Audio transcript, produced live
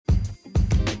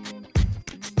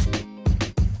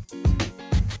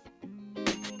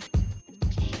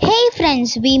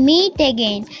friends, we meet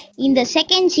again in the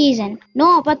second season.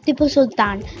 No about Tipu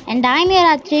Sultan, and I'm your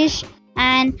Atrish,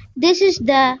 and this is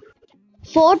the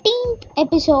 14th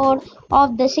episode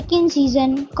of the second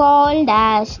season called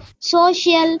as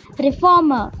Social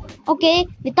Reformer. Okay,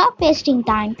 without wasting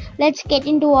time, let's get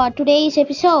into our today's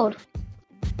episode.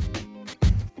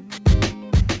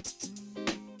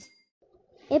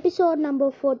 Episode number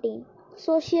 14,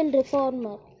 Social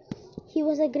Reformer. He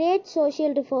was a great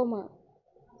social reformer.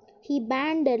 He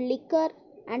banned liquor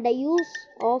and the use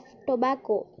of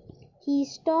tobacco. He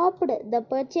stopped the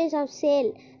purchase of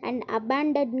sale and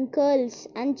abandoned girls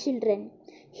and children.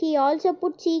 He also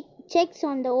put checks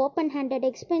on the open-handed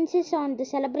expenses on the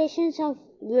celebrations of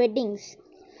weddings.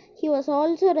 He was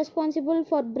also responsible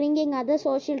for bringing other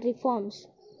social reforms.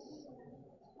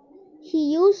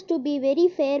 He used to be very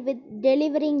fair with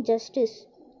delivering justice.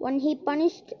 Once he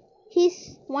punished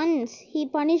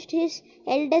his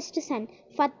eldest son,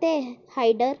 Fateh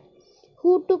Haider,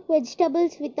 who took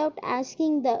vegetables without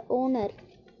asking the owner.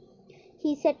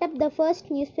 He set up the first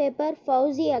newspaper,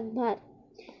 Fauzi Akhbar.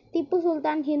 Tipu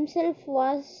Sultan himself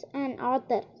was an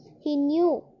author. He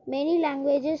knew many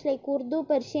languages like Urdu,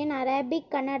 Persian, Arabic,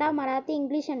 Kannada, Marathi,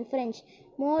 English and French.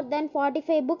 More than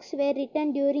 45 books were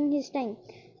written during his time.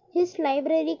 His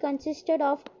library consisted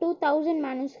of 2,000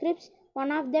 manuscripts,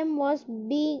 one of them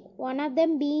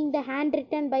being the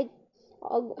handwritten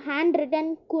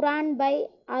Quran by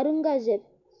Aurangzeb.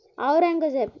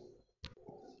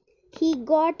 He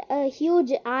got a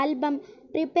huge album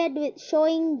prepared with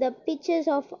showing the pictures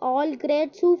of all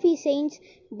great Sufi saints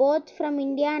both from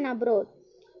India and abroad.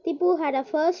 Tipu had a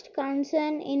first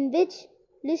concern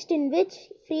list in which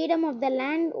freedom of the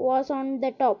land was on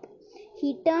the top.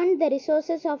 He turned the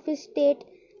resources of his state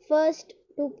first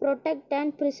to protect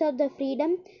and preserve the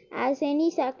freedom, as any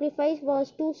sacrifice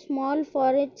was too small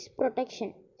for its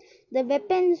protection. The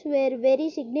weapons were very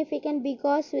significant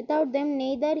because without them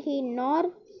neither he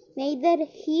nor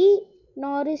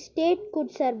his state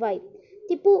could survive.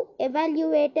 Tipu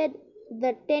evaluated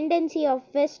the tendency of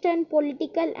Western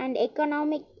political and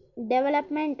economic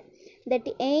development that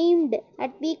aimed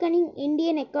at weakening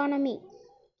Indian economy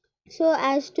so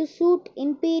as to suit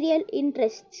imperial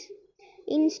interests.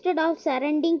 Instead of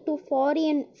surrendering to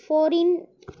foreign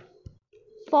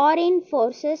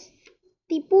forces,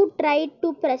 Tipu tried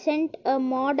to present a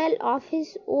model of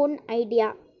his own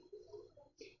idea.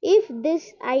 If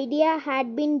this idea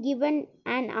had been given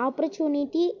an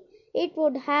opportunity, it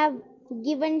would have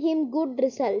given him good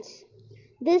results.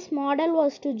 This model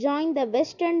was to join the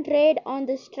Western trade on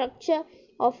the structure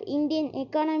of Indian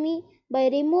economy by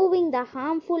removing the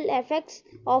harmful effects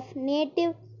of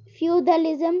native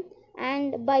feudalism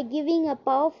and by giving a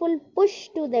powerful push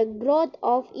to the growth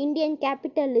of Indian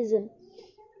capitalism.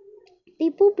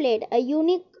 Tipu played a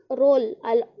unique role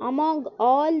among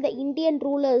all the Indian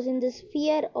rulers in the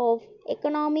sphere of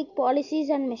economic policies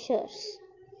and measures.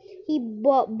 He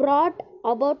brought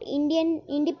about Indian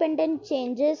independent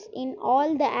changes in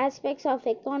all the aspects of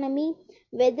economy,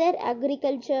 whether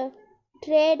agriculture,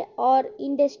 trade, or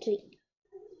industry.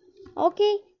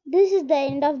 Okay, this is the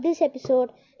end of this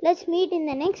episode. Let's meet in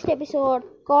the next episode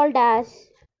called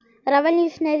as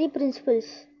Revolutionary Principles.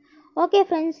 Okay,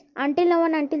 friends, until now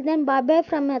and until then, bye bye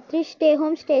from Atrish. Stay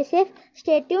home, stay safe.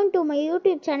 Stay tuned to my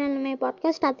YouTube channel and my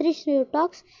podcast, Atrish Review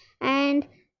Talks. And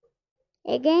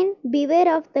again,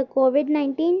 beware of the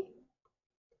COVID-19.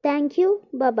 Thank you.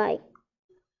 Bye bye.